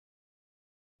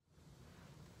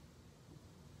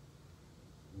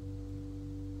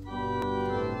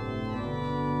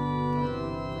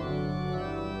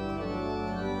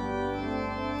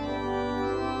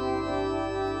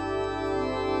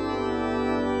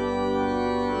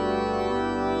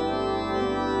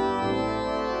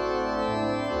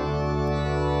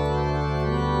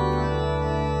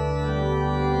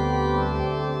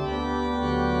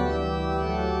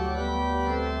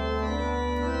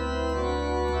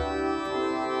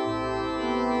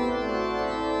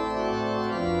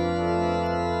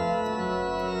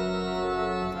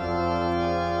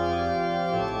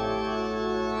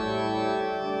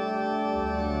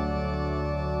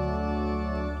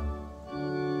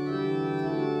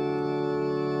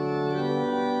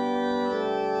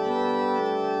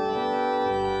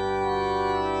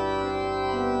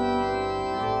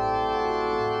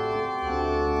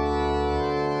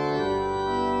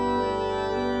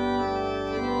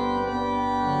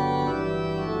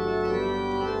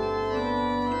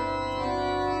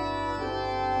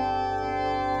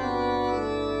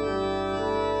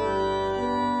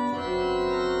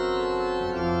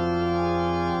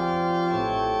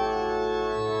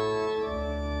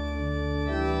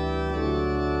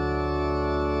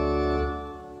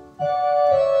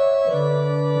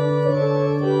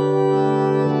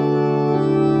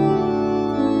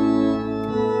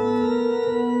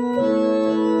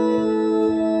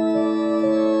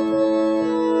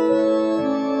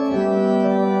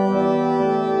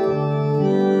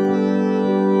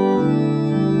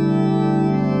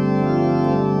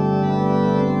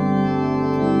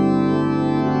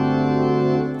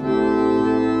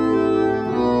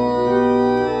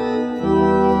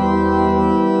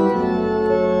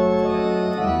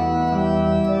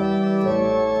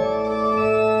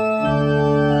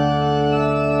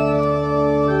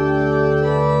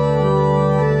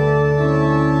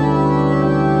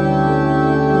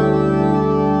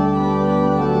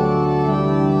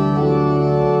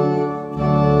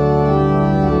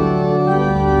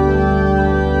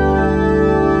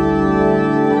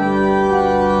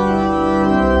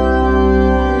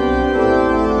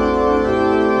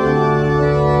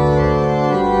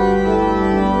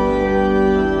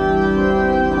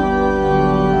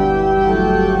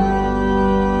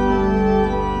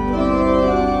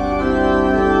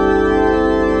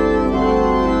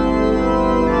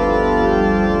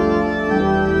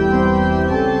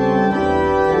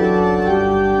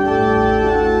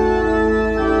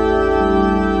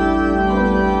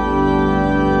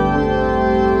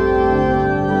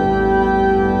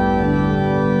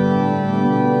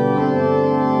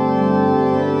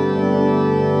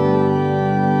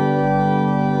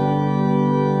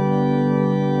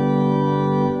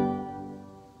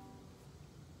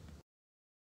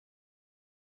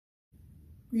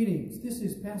Greetings.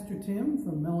 This is Pastor Tim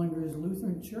from Mellingers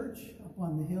Lutheran Church up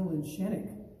on the hill in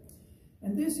Shennick.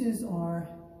 And this is our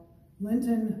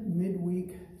Lenten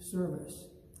midweek service.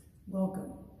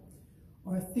 Welcome.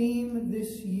 Our theme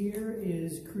this year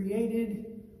is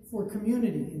created for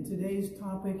community, and today's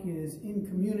topic is in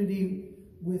community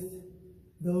with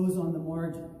those on the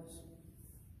margins.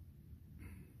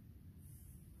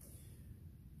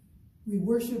 We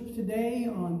worship today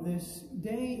on this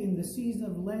day in the season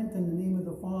of Lent in the name of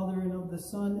the Father, and of the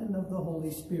Son, and of the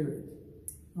Holy Spirit.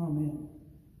 Amen.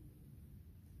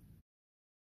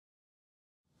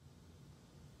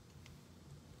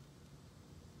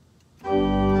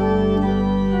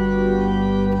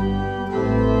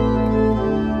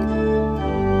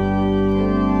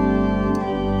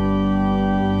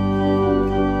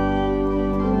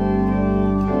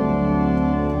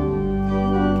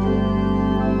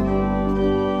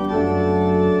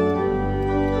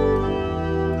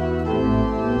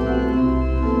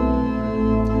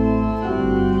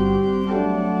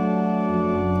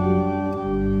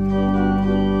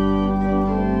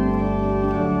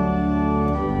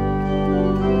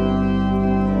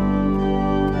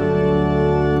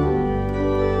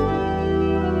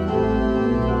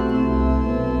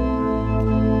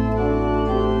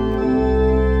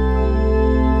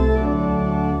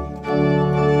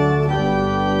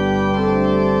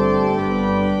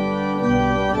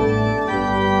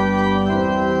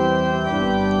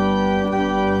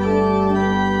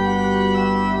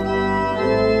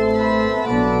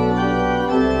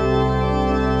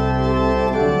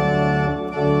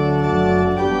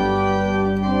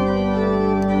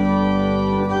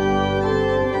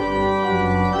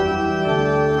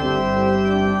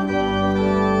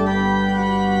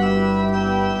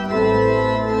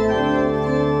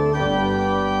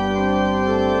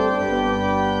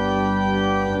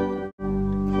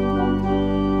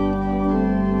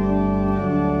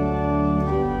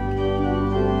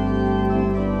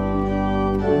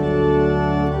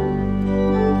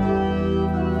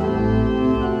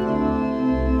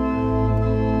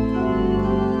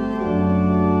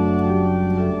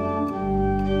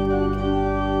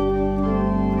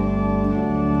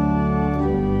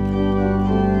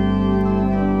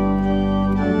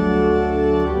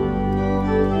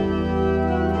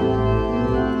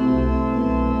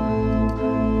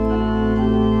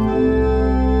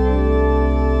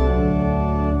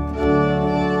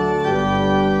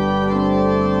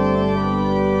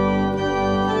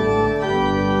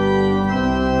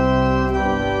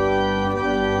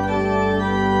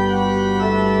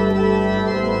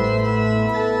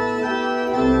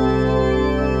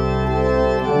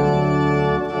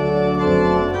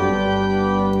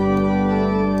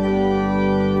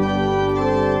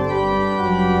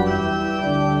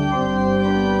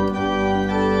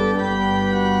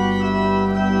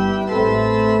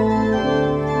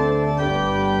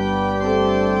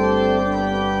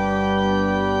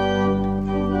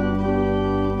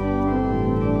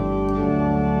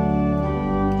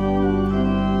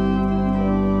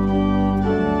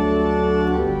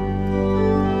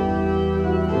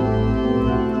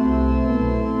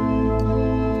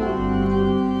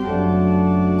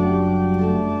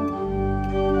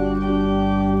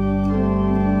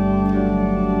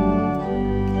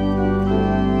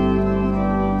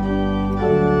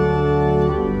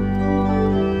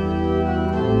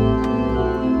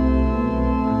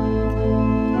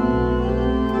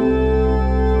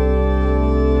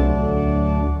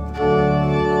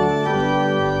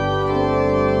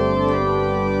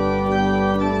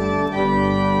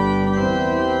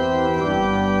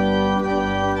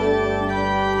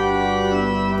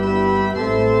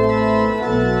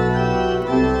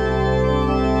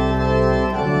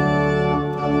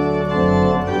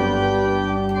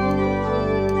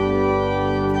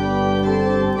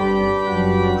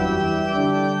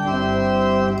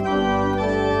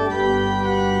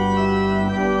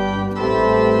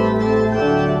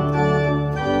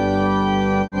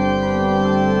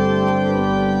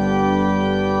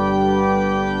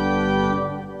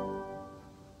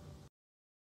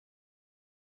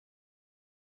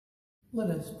 Let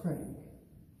us pray.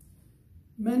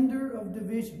 Mender of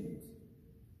divisions,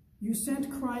 you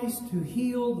sent Christ to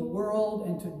heal the world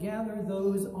and to gather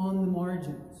those on the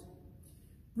margins.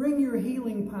 Bring your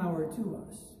healing power to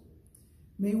us.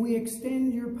 May we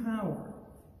extend your power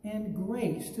and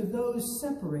grace to those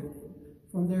separated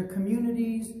from their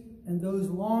communities and those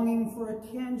longing for a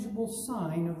tangible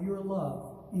sign of your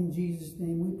love. In Jesus'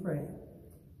 name we pray.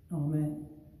 Amen.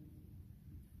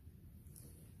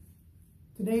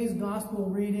 Today's gospel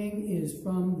reading is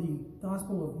from the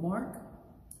Gospel of Mark,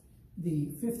 the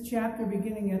 5th chapter,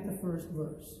 beginning at the 1st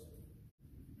verse.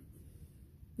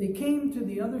 They came to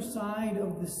the other side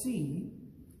of the sea,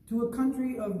 to a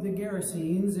country of the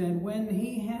Gerasenes, and when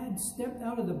he had stepped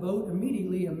out of the boat,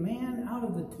 immediately a man out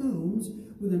of the tombs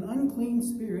with an unclean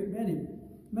spirit met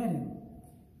him.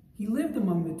 He lived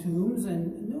among the tombs,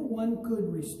 and no one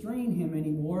could restrain him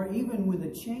anymore, even with a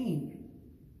chain.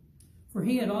 For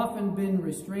he had often been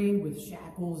restrained with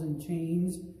shackles and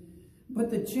chains, but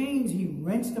the chains he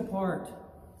wrenched apart,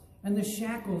 and the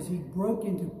shackles he broke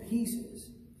into pieces,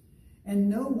 and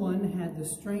no one had the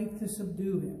strength to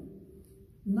subdue him.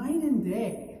 Night and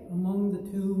day, among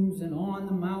the tombs and on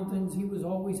the mountains, he was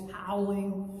always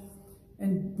howling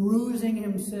and bruising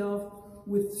himself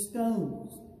with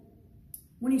stones.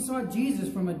 When he saw Jesus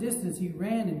from a distance, he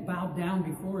ran and bowed down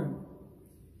before him.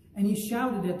 And he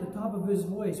shouted at the top of his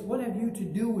voice, "What have you to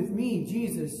do with me,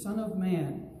 Jesus, Son of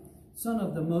Man, Son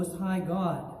of the Most High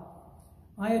God?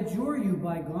 I adjure you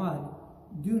by God,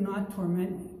 do not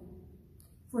torment me."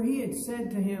 For he had said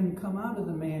to him, "Come out of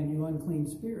the man, you unclean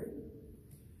spirit."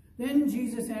 Then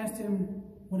Jesus asked him,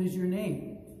 "What is your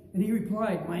name?" And he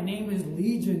replied, "My name is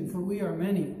Legion, for we are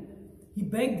many." He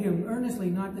begged him earnestly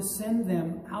not to send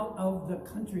them out of the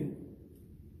country.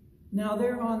 Now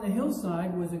there on the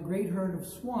hillside was a great herd of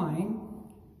swine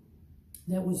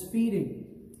that was feeding.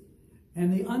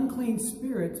 And the unclean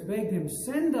spirits begged him,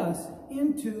 "Send us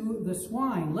into the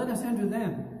swine, let us enter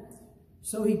them."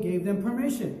 So he gave them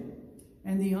permission.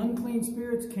 And the unclean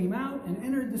spirits came out and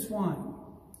entered the swine.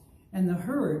 And the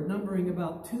herd, numbering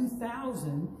about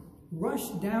 2,000,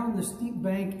 rushed down the steep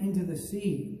bank into the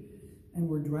sea and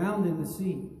were drowned in the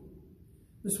sea.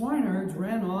 The swineherds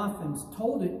ran off and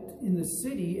told it in the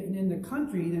city and in the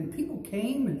country. Then people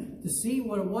came to see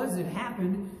what it was that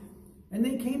happened. And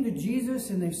they came to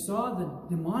Jesus and they saw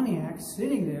the demoniac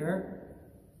sitting there,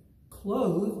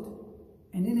 clothed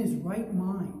and in his right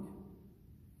mind.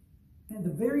 And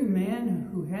the very man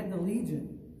who had the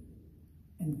legion.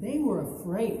 And they were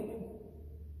afraid.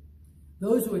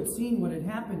 Those who had seen what had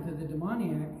happened to the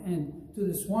demoniac and to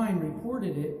the swine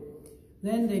reported it.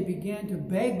 Then they began to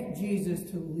beg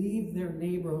Jesus to leave their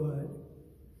neighborhood.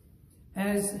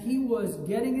 As he was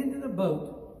getting into the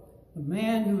boat, the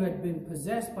man who had been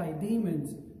possessed by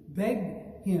demons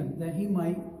begged him that he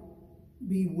might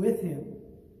be with him.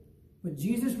 But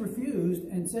Jesus refused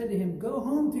and said to him, "Go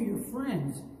home to your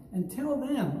friends and tell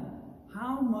them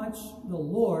how much the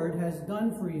Lord has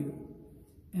done for you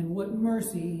and what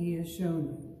mercy he has shown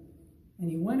you." And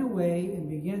he went away and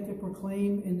began to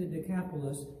proclaim in the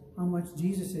Decapolis how much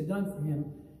Jesus had done for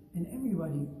him, and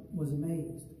everybody was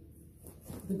amazed.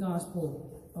 The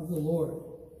Gospel of the Lord.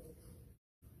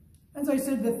 As I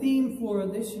said, the theme for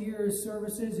this year's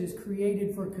services is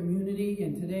created for community,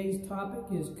 and today's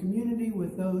topic is community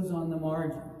with those on the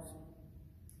margins.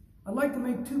 I'd like to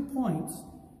make 2 points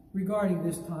regarding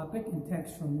this topic in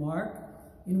text from Mark,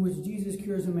 in which Jesus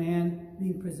cures a man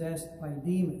being possessed by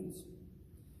demons.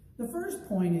 The first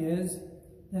point is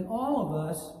that all of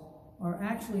us are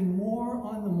actually more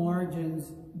on the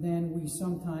margins than we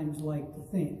sometimes like to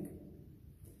think.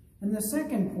 And the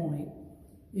second point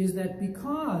is that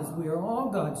because we are all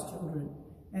God's children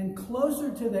and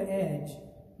closer to the edge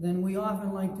than we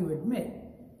often like to admit,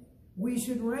 we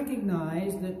should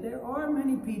recognize that there are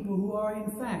many people who are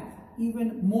in fact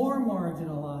even more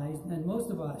marginalized than most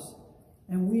of us,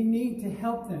 and we need to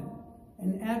help them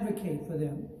and advocate for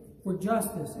them, for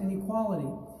justice and equality,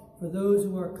 for those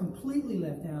who are completely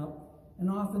left out and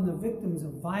often the victims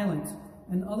of violence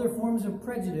and other forms of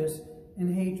prejudice and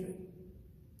hatred.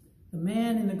 The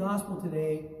man in the gospel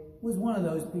today was one of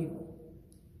those people.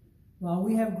 While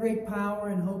we have great power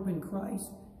and hope in Christ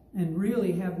and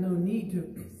really have no need to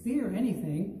fear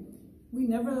anything, we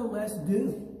nevertheless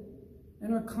do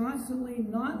and are constantly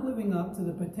not living up to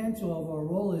the potential of our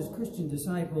role as Christian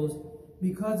disciples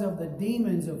because of the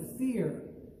demons of fear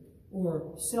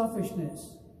or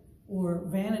selfishness or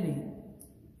vanity,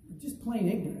 or just plain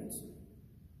ignorance.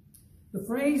 The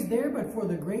phrase, "There but for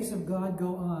the grace of God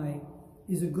go I,"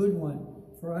 is a good one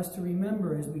for us to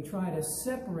remember as we try to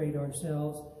separate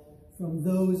ourselves from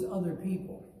those other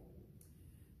people.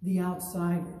 The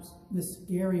outsiders, the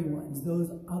scary ones,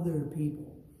 those other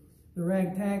people. The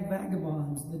ragtag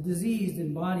vagabonds, the diseased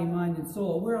in body, mind, and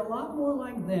soul. We're a lot more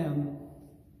like them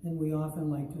than we often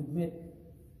like to admit.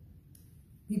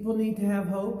 People need to have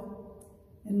hope,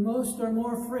 and most are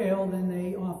more frail than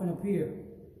they often appear.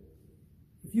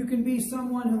 If you can be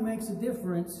someone who makes a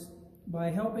difference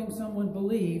by helping someone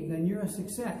believe, then you're a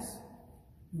success.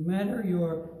 No matter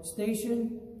your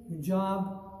station, your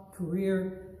job,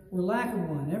 career, or lack of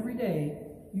one, every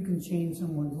day you can change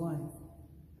someone's life.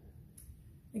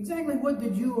 Exactly what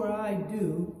did you or I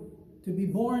do to To be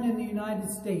born in the United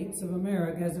States of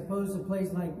America, as opposed to a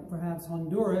place like perhaps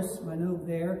Honduras, I know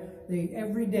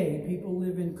every day people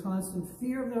live in constant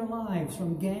fear of their lives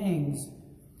from gangs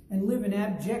and live in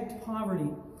abject poverty,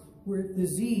 where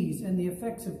disease and the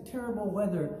effects of terrible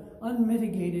weather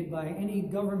unmitigated by any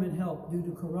government help due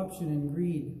to corruption and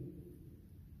greed.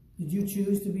 Did you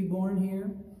choose to be born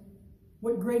here?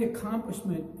 What great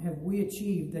accomplishment have we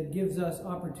achieved that gives us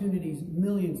opportunities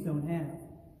millions don't have?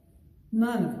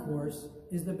 None, of course,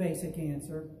 is the basic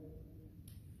answer.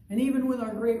 And even with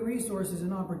our great resources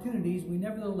and opportunities, we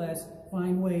nevertheless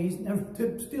find ways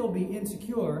to still be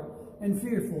insecure and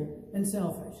fearful and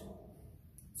selfish.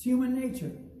 It's human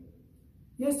nature.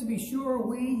 Yes, to be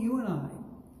sure, you and I,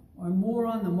 are more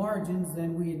on the margins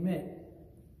than we admit.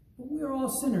 But we are all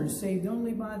sinners, saved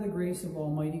only by the grace of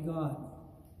Almighty God.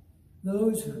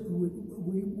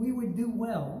 We would do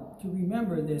well to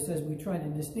remember this as we try to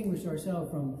distinguish ourselves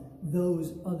from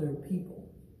those other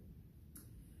people.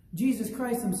 Jesus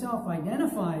Christ himself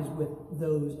identifies with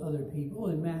those other people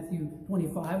in Matthew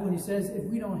 25 when he says, if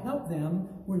we don't help them,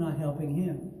 we're not helping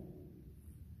him.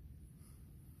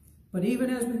 But even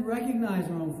as we recognize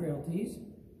our own frailties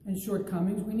and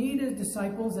shortcomings, we need as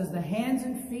disciples, as the hands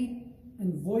and feet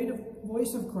and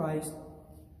voice of Christ,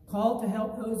 called to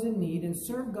help those in need and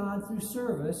serve God through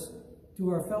service to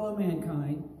our fellow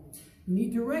mankind. We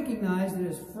need to recognize that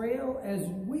as frail as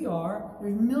we are,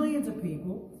 there's millions of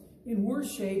people in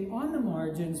worse shape on the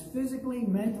margins, physically,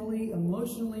 mentally,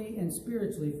 emotionally, and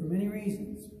spiritually for many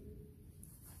reasons.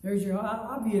 There's your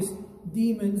obvious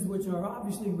demons, which are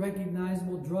obviously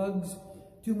recognizable: drugs,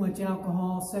 too much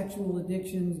alcohol, sexual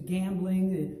addictions,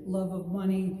 gambling, the love of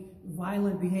money,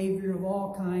 violent behavior of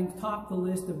all kinds. Top the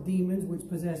list of demons which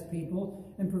possess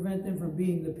people and prevent them from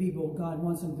being the people God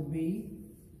wants them to be.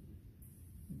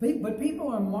 But people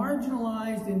are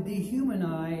marginalized and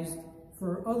dehumanized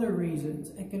for other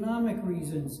reasons, economic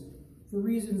reasons, for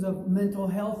reasons of mental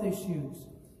health issues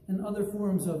and other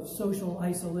forms of social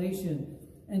isolation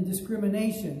and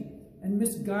discrimination, and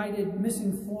misguided,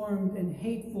 misinformed, and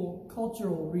hateful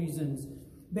cultural reasons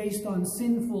based on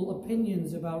sinful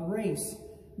opinions about race,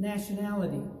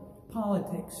 nationality,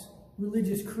 politics,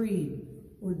 religious creed,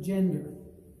 or gender.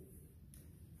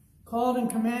 Called and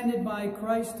commanded by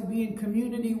Christ to be in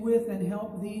community with and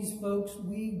help these folks,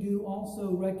 we do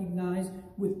also recognize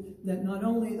that not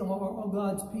only are all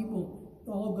God's people,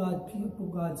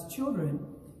 God's children,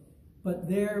 but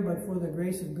for the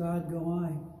grace of God go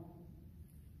I.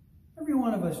 Every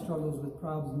one of us struggles with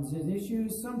problems and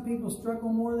issues. Some people struggle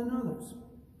more than others.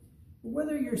 But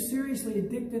whether you're seriously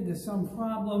addicted to some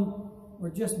problem or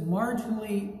just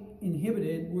marginally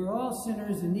inhibited, we're all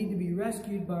sinners and need to be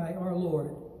rescued by our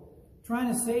Lord.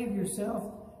 Trying to save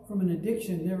yourself from an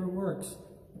addiction never works.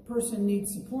 A person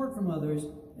needs support from others,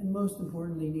 and most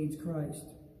importantly, needs Christ.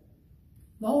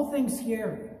 The whole thing's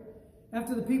scary.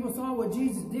 After the people saw what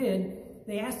Jesus did,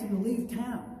 they asked him to leave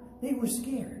town. They were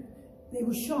scared. They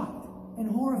were shocked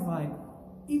and horrified,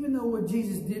 even though what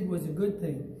Jesus did was a good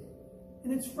thing.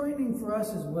 And it's frightening for us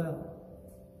as well.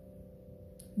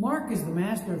 Mark is the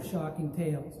master of shocking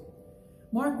tales.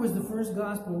 Mark was the first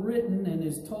gospel written and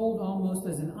is told almost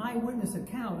as an eyewitness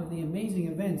account of the amazing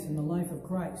events in the life of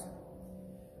Christ.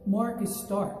 Mark is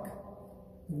stark.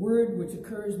 The word which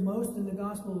occurs most in the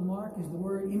Gospel of Mark is the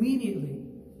word immediately.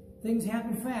 Things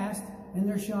happen fast and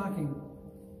they're shocking.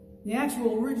 The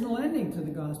actual original ending to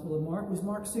the Gospel of Mark was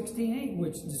Mark 16:8,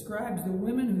 which describes the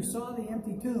women who saw the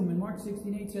empty tomb. And Mark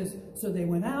 16:8 says, so they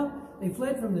went out, they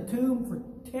fled from the tomb, for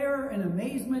terror and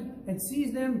amazement had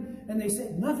seized them, and they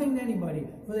said nothing to anybody,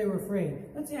 for they were afraid.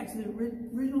 That's actually the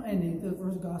original ending to the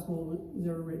first Gospel that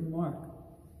ever written, Mark.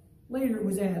 Later it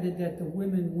was added that the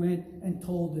women went and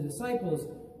told the disciples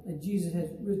that Jesus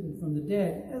had risen from the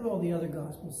dead, as all the other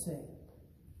Gospels say.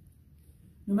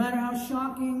 No matter how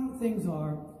shocking things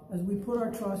are, as we put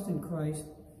our trust in Christ,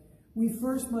 we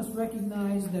first must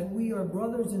recognize that we are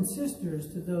brothers and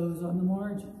sisters to those on the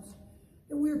margins.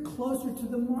 That we are closer to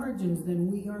the margins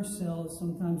than we ourselves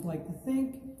sometimes like to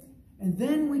think. And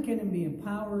then we can be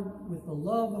empowered with the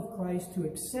love of Christ to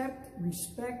accept,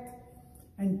 respect,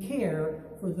 and care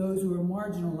for those who are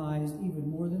marginalized even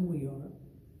more than we are.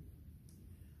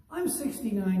 I'm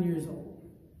 69 years old.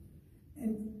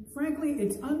 And frankly,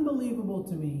 it's unbelievable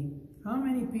to me how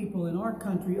many people in our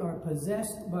country are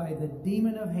possessed by the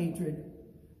demon of hatred,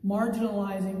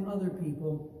 marginalizing other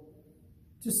people.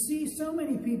 To see so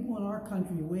many people in our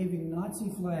country waving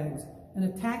Nazi flags and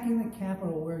attacking the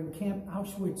Capitol wearing Camp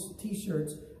Auschwitz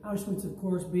t-shirts, Auschwitz, of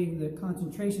course, being the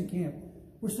concentration camp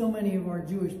where so many of our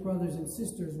Jewish brothers and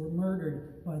sisters were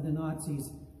murdered by the Nazis.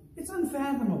 It's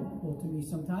unfathomable to me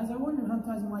sometimes. I wonder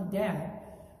sometimes my dad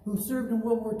who served in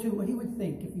World War II, what he would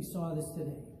think if he saw this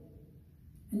today.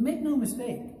 And make no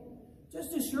mistake,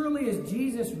 just as surely as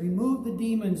Jesus removed the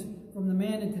demons from the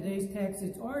man in today's text,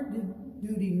 it's our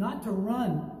duty not to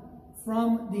run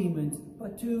from demons,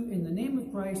 but to, in the name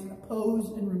of Christ,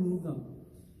 oppose and remove them.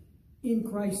 In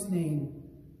Christ's name,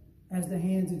 as the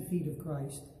hands and feet of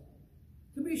Christ.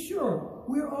 To be sure,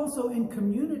 we're also in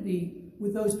community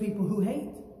with those people who hate.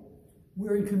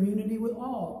 We're in community with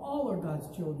all are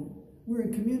God's children. We're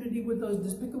in community with those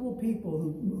despicable people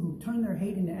who turn their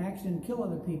hate into action and kill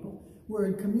other people. We're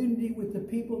in community with the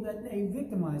people that they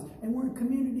victimize. And we're in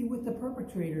community with the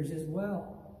perpetrators as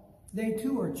well. They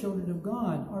too are children of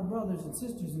God, our brothers and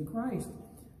sisters in Christ.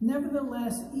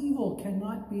 Nevertheless, evil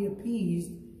cannot be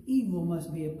appeased. Evil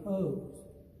must be opposed.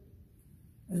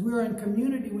 As we are in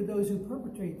community with those who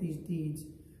perpetrate these deeds,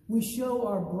 we show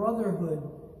our brotherhood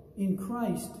in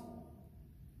Christ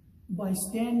by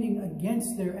standing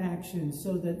against their actions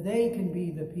so that they can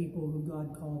be the people who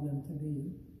God called them to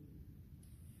be.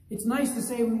 It's nice to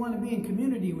say we want to be in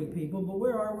community with people, but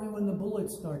where are we when the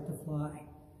bullets start to fly?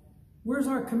 Where's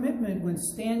our commitment when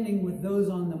standing with those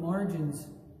on the margins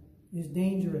is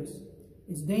dangerous?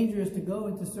 It's dangerous to go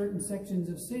into certain sections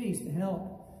of cities to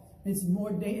help. It's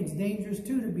dangerous,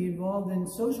 too, to be involved in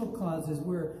social causes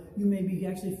where you may be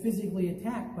actually physically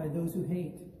attacked by those who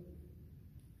hate.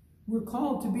 We're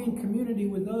called to be in community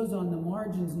with those on the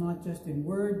margins, not just in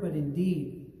word, but in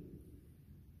deed.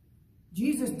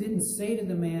 Jesus didn't say to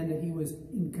the man that he was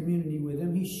in community with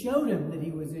him. He showed him that he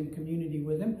was in community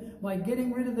with him by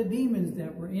getting rid of the demons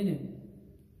that were in him.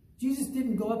 Jesus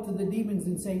didn't go up to the demons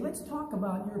and say, let's talk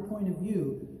about your point of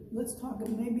view. Let's talk,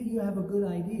 maybe you have a good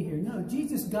idea here. No,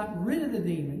 Jesus got rid of the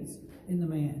demons in the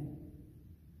man.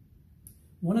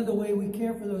 One of the ways we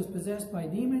care for those possessed by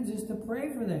demons is to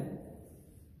pray for them.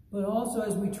 But also,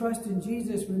 as we trust in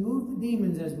Jesus, remove the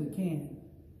demons as we can.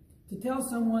 To tell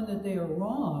someone that they are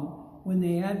wrong when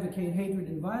they advocate hatred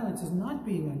and violence is not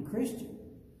being unchristian.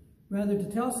 Rather,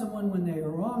 to tell someone when they are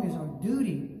wrong is our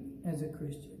duty as a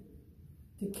Christian.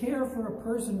 To care for a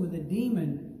person with a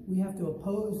demon, we have to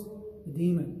oppose the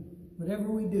demon.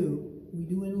 Whatever we do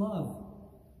in love.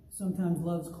 Sometimes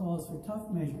love calls for tough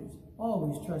measures,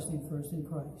 always trusting first in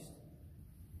Christ.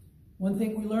 One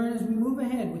thing we learn as we move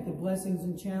ahead with the blessings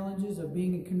and challenges of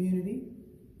being in community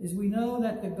is we know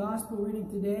that the gospel reading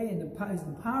today and the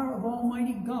power of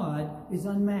Almighty God is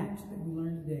unmatched, that we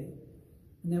learn today.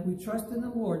 And that we trust in the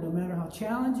Lord, no matter how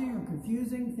challenging or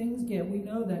confusing things get. We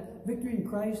know that victory in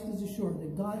Christ is assured,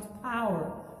 that God's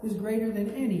power is greater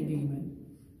than any demon.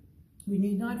 We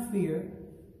need not fear,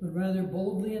 but rather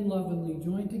boldly and lovingly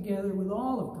join together with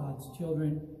all of God's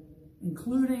children,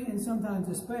 including and sometimes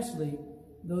especially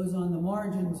those on the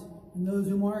margins and those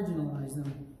who marginalize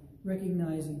them,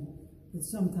 recognizing that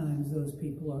sometimes those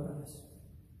people are us.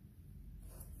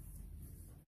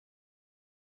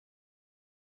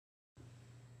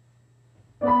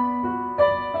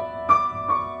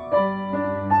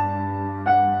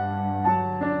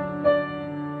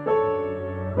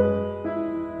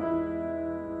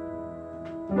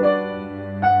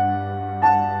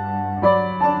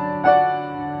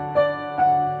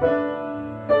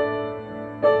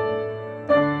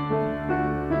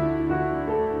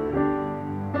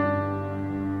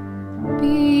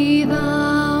 Be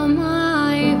thou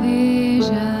my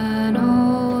vision,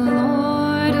 O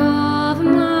Lord of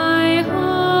my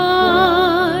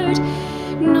heart,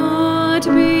 not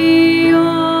be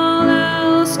all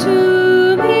else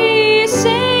to me,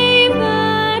 save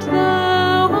that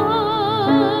thou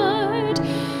art.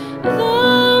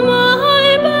 Thou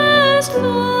my best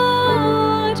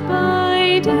thought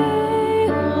by day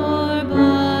or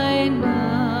by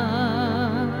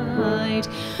night,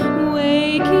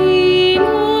 waking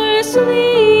or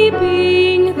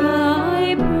sleeping,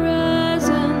 thy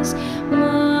presence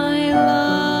my light.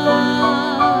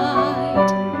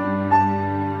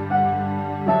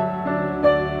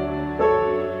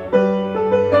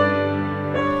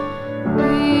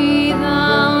 Be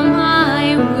thou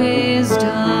my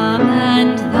wisdom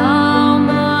and thou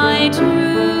my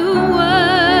true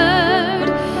word,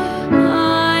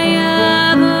 I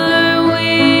ever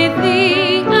with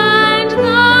thee and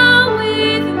thou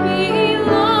with me,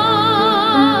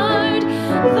 Lord.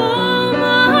 Thou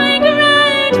my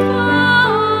great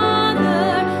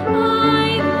Father, I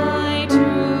thy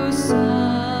true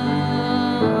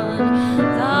Son,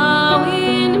 thou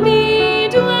in me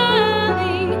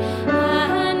dwelling,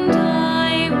 and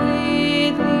I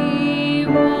with thee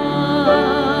one.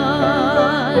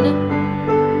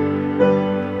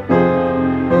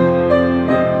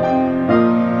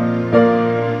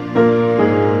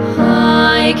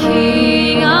 High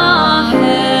King of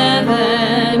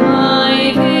heaven,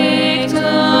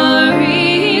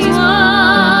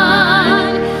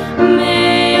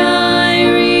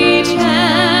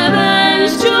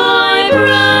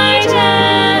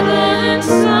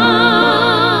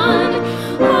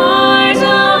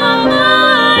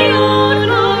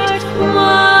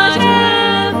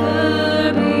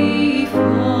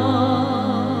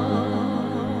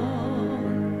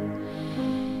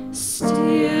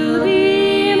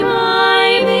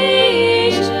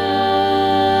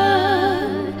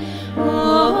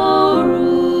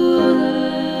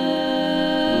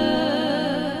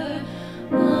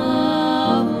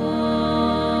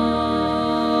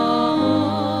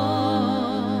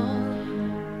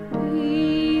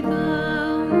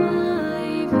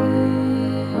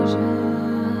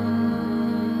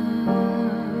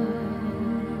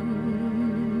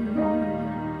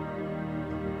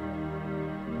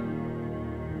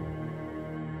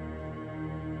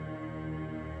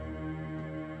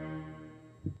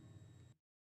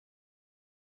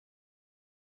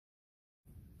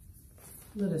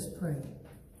 Let us pray.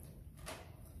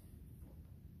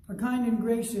 Our kind and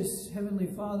gracious Heavenly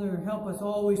Father, help us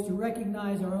always to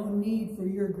recognize our own need for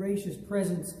your gracious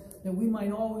presence, that we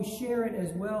might always share it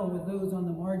as well with those on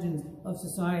the margins of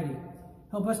society.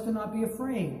 Help us to not be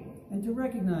afraid and to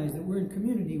recognize that we're in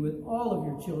community with all of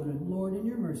your children. Lord, in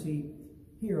your mercy,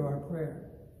 hear our prayer.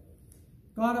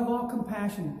 God of all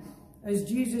compassion, as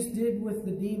Jesus did with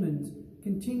the demons,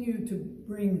 continue to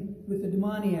bring, with the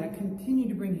demoniac, continue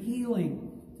to bring healing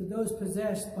to those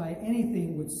possessed by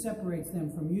anything which separates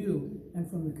them from you and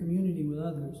from the community with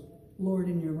others. Lord,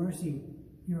 in your mercy,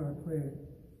 hear our prayer.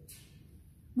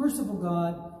 Merciful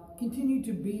God, continue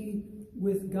to be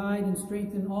with, guide, and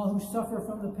strengthen all who suffer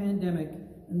from the pandemic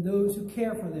and those who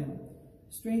care for them.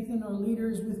 Strengthen our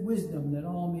leaders with wisdom that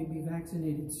all may be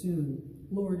vaccinated soon.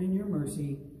 Lord, in your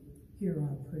mercy, hear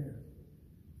our prayer.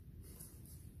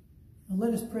 And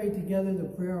let us pray together the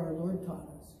prayer our Lord taught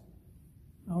us.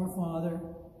 Our Father,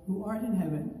 who art in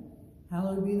heaven,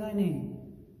 hallowed be thy name.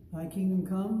 Thy kingdom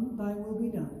come, thy will be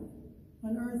done,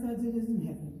 on earth as it is in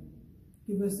heaven.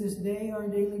 Give us this day our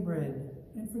daily bread,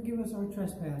 and forgive us our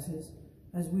trespasses,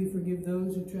 as we forgive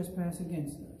those who trespass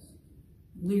against us.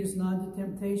 Lead us not into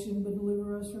temptation, but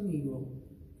deliver us from evil.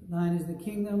 For thine is the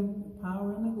kingdom, the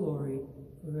power, and the glory,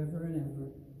 forever and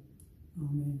ever.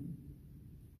 Amen.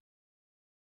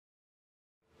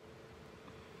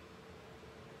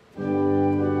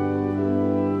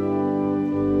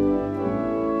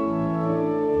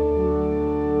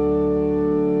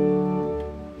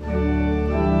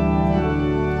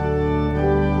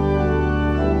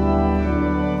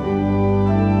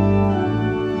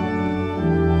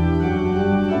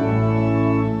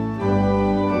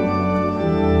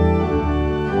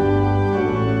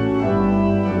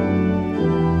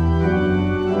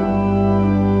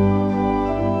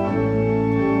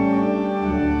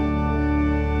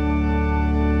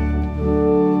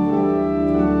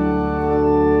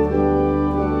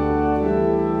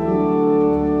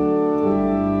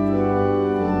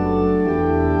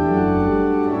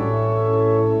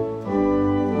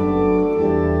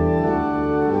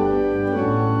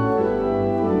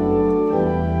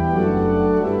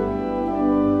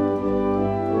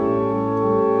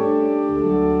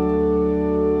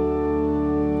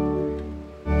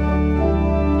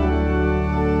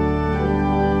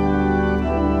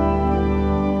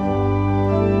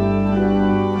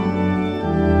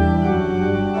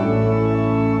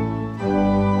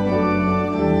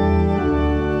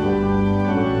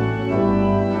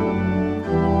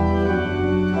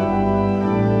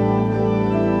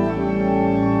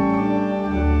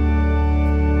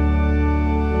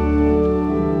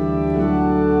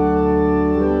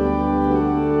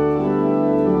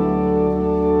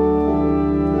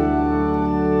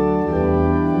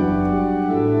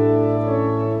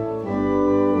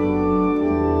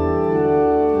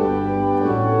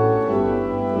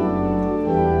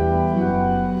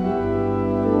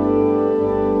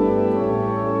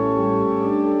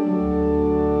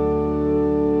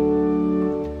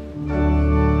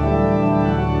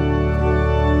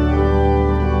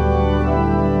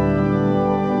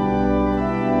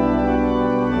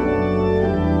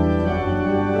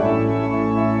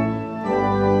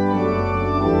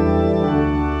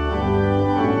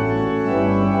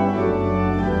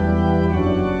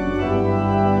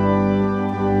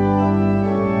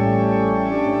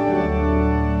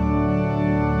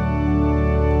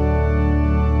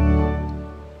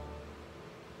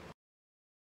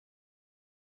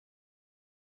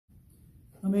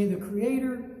 May the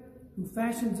Creator, who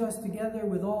fashions us together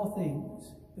with all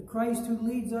things, the Christ who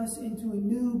leads us into a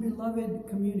new beloved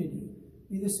community,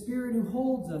 may the Spirit who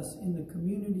holds us in the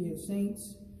community of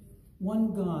saints,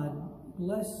 one God,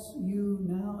 bless you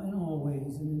now and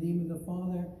always, in the name of the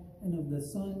Father, and of the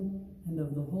Son, and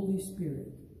of the Holy Spirit.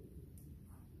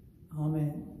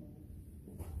 Amen.